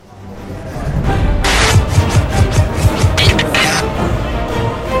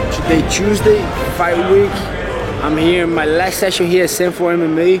Tuesday, fight week. I'm here in my last session here at Sanford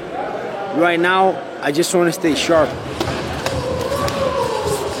MMA. Right now, I just want to stay sharp.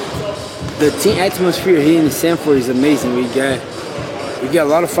 The team atmosphere here in Sanford is amazing. We got a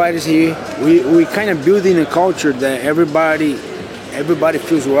lot of fighters here. We kind of building a culture that everybody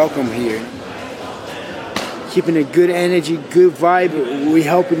feels welcome here. Keeping a good energy, good vibe. We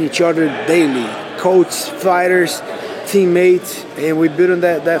helping each other daily. Coach, fighters, teammates, and we building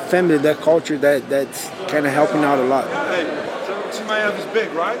that family, that culture that's kind of helping out a lot. Hey, Chimaev is big,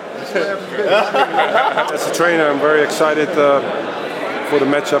 right? As a trainer, I'm very excited for the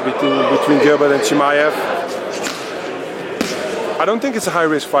matchup between Gilbert and Chimaev. I don't think it's a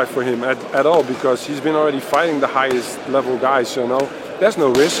high-risk fight for him at all, because he's been already fighting the highest level guys, you know. There's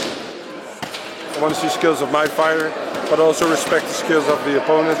no risk. I want to see skills of my fighter, but also respect the skills of the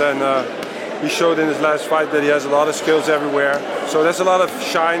opponent, and he showed in his last fight that he has a lot of skills everywhere. So there's a lot of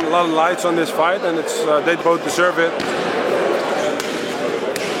shine, a lot of lights on this fight, and they both deserve it.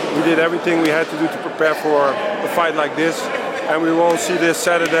 We did everything we had to do to prepare for a fight like this, and we will see this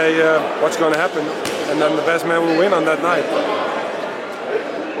Saturday what's going to happen, and then the best man will win on that night.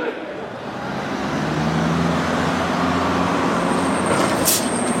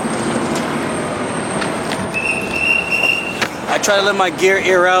 I try to let my gear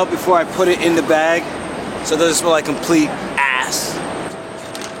air out before I put it in the bag, so it doesn't smell like complete ass.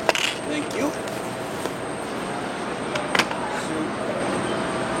 Thank you.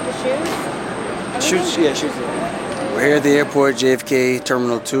 The shoes? Shoots, yeah, shoots. We're here at the airport, JFK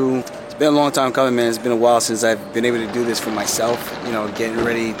Terminal 2. It's been a long time coming, man. It's been a while since I've been able to do this for myself. You know, getting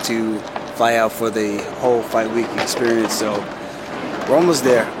ready to fly out for the whole fight week experience. So we're almost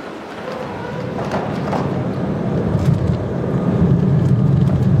there.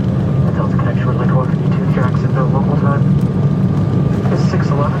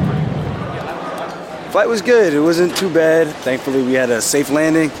 Flight was good. It wasn't too bad. Thankfully, we had a safe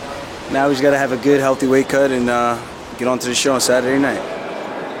landing. Now we just got to have a good, healthy weight cut and get on to the show on Saturday night.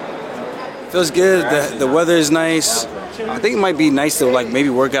 Feels good. The weather is nice. I think it might be nice to maybe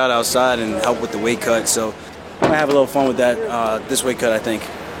work out outside and help with the weight cut. So I might have a little fun with that this weight cut, I think.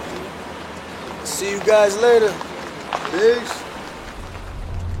 See you guys later. Peace.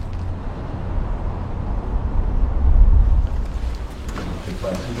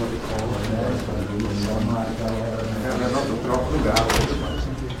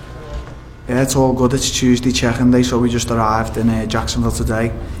 Yeah, it's all good. It's Tuesday check-in day, so we just arrived in Jacksonville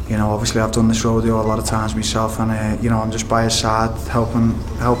today. You know, obviously I've done this rodeo a lot of times myself, and you know, I'm just by his side helping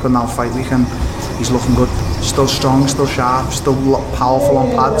out fight week, and he's looking good. Still strong, still sharp, still powerful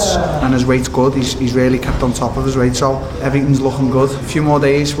on pads, and his weight's good. He's really kept on top of his weight, so everything's looking good. A few more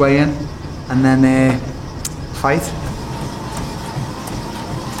days weigh in, and then fight.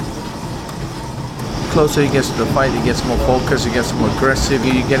 Closer he gets to the fight, he gets more focused, he gets more aggressive.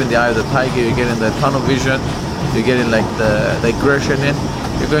 You get in the eye of the tiger, you get in the tunnel vision, you get in the aggression in.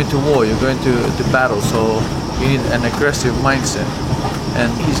 You're going to war, you're going to battle, so you need an aggressive mindset. And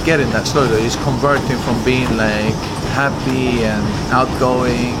he's getting that slowly. He's converting from being happy and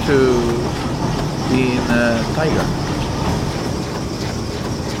outgoing to being a tiger.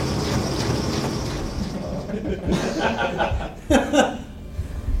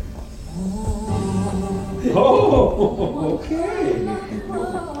 Oh, okay.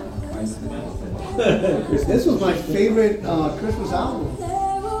 This was my favorite Christmas album.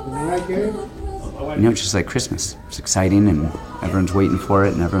 Right, Gary? You know, it's just like Christmas. It's exciting and everyone's waiting for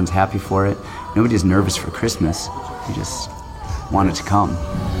it and everyone's happy for it. Nobody's nervous for Christmas. We just want it to come.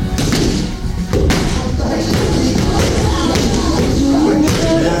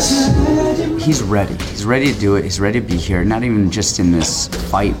 He's ready. He's ready to do it. He's ready to be here. Not even just in this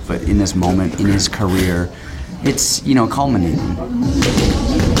fight, but in this moment, in his career. It's, you know, culminating.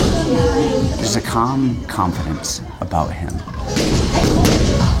 There's a calm confidence about him,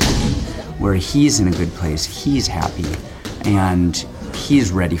 where he's in a good place, he's happy, and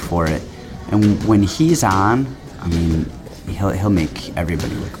he's ready for it. And when he's on, I mean, he'll make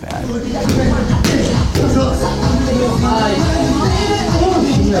everybody look bad.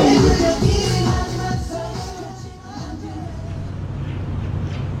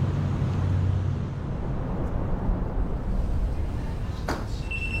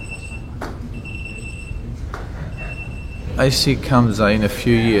 I see Khamzat in a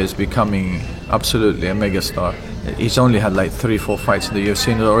few years becoming absolutely a megastar. He's only had 3-4 fights in the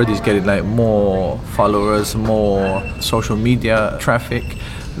UFC and already he's getting more followers, more social media traffic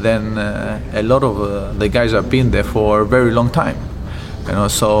than a lot of the guys that have been there for a very long time. You know,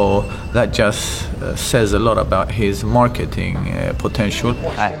 so that just says a lot about his marketing potential.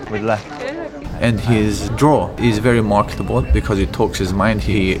 Hi, good luck. And his draw is very marketable because he talks his mind.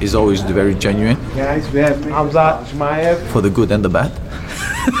 He is always very genuine. Guys, we have Hamzat Shmaev. For the good and the bad.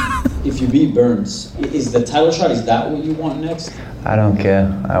 If you beat Burns, is the title shot, is that what you want next? I don't care.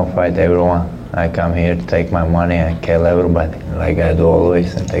 I'll fight everyone. I come here to take my money and kill everybody, like I do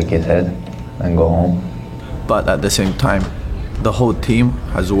always, and take his head and go home. But at the same time, the whole team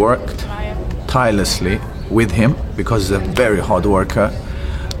has worked tirelessly with him because he's a very hard worker.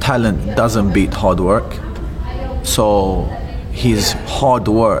 Talent doesn't beat hard work. So his hard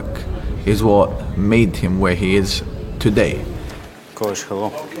work is what made him where he is today. Coach,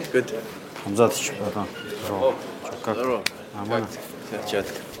 hello. Good. Hamzat, здорово. Здорово. Нормально?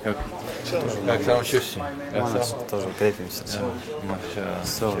 Четко. Как самочувствие? Тоже крепимся.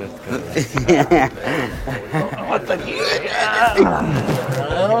 Все. Вот такие.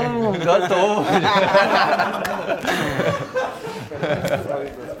 Готов.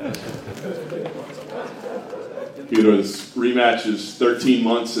 Peter, this rematch is 13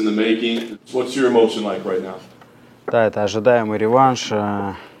 months in the making. What's your emotion like right now? Да, это ожидаемый реванш.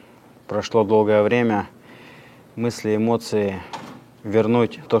 Прошло долгое время. Мысли, эмоции.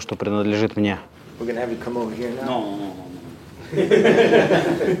 Вернуть то, что принадлежит мне. We're gonna have you come over here now. No.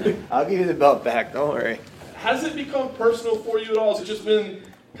 I'll give you the belt back, don't worry. Has it become personal for you at all? Has it just been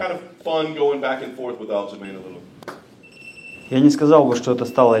kind of fun going back and forth with Aljamain a little? Я не сказал бы, что это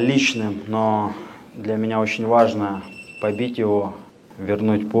стало личным, но для меня очень важно побить его,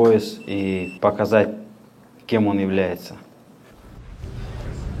 вернуть пояс и показать, кем он является.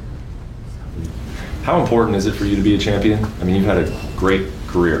 How important is it for you to be a champion? I mean, you've had a great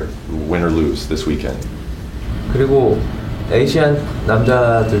career, win or lose this weekend. 그리고 아시안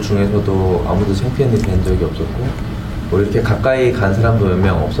남자들 중에서도 아무도 챔피언이 된 적이 없었고 뭐 이렇게 가까이 간 사람도 몇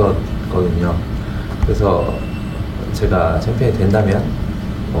명 없었거든요. 그래서 제가 챔피언이 된다면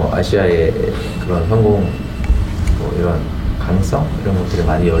뭐 아시아의 그런 성공, 뭐 이런 가능성 이런 것들이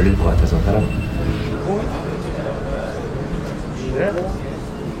많이 열릴 것 같아서 사람.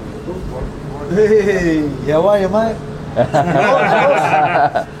 Hey, how are you, mate?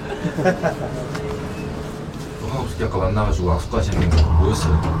 하고 싶게 아까 만나가지고 악수까지 했는데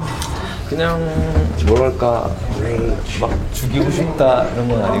뭐였어요? 그냥 뭐랄까 막 죽이고 싶다 이런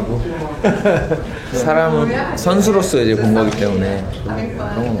건 아니고 사람은 선수로서 이제 본 거기 때문에 그런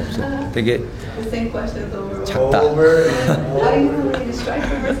건 없어요. 되게 작다.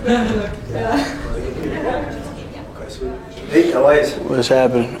 Hey, Elias. What's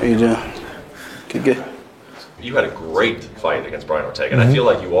happening? How you doing? Good. You had a great fight against Brian Ortega, and I feel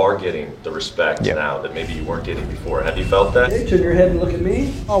like you are getting the respect now that maybe you weren't getting before. Have you felt that? Hey, turn your head and look at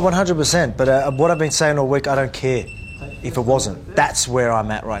me. Oh, 100%. But what I've been saying all week, I don't care if it wasn't. That's where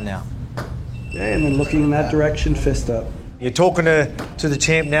I'm at right now. Yeah, and then looking in that direction, fist up. You're talking to the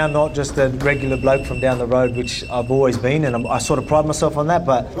champ now, not just a regular bloke from down the road, which I've always been, and I sort of pride myself on that.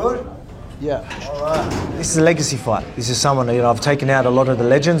 But good. Yeah. All right. This is a legacy fight. This is someone, I've taken out a lot of the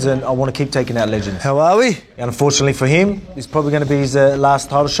legends, and I want to keep taking out legends. How are we? And unfortunately for him, it's probably going to be his last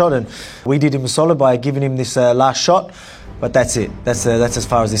title shot, and we did him a solid by giving him this last shot. But that's it. That's as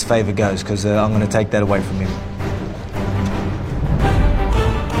far as this favour goes, because I'm going to take that away from him.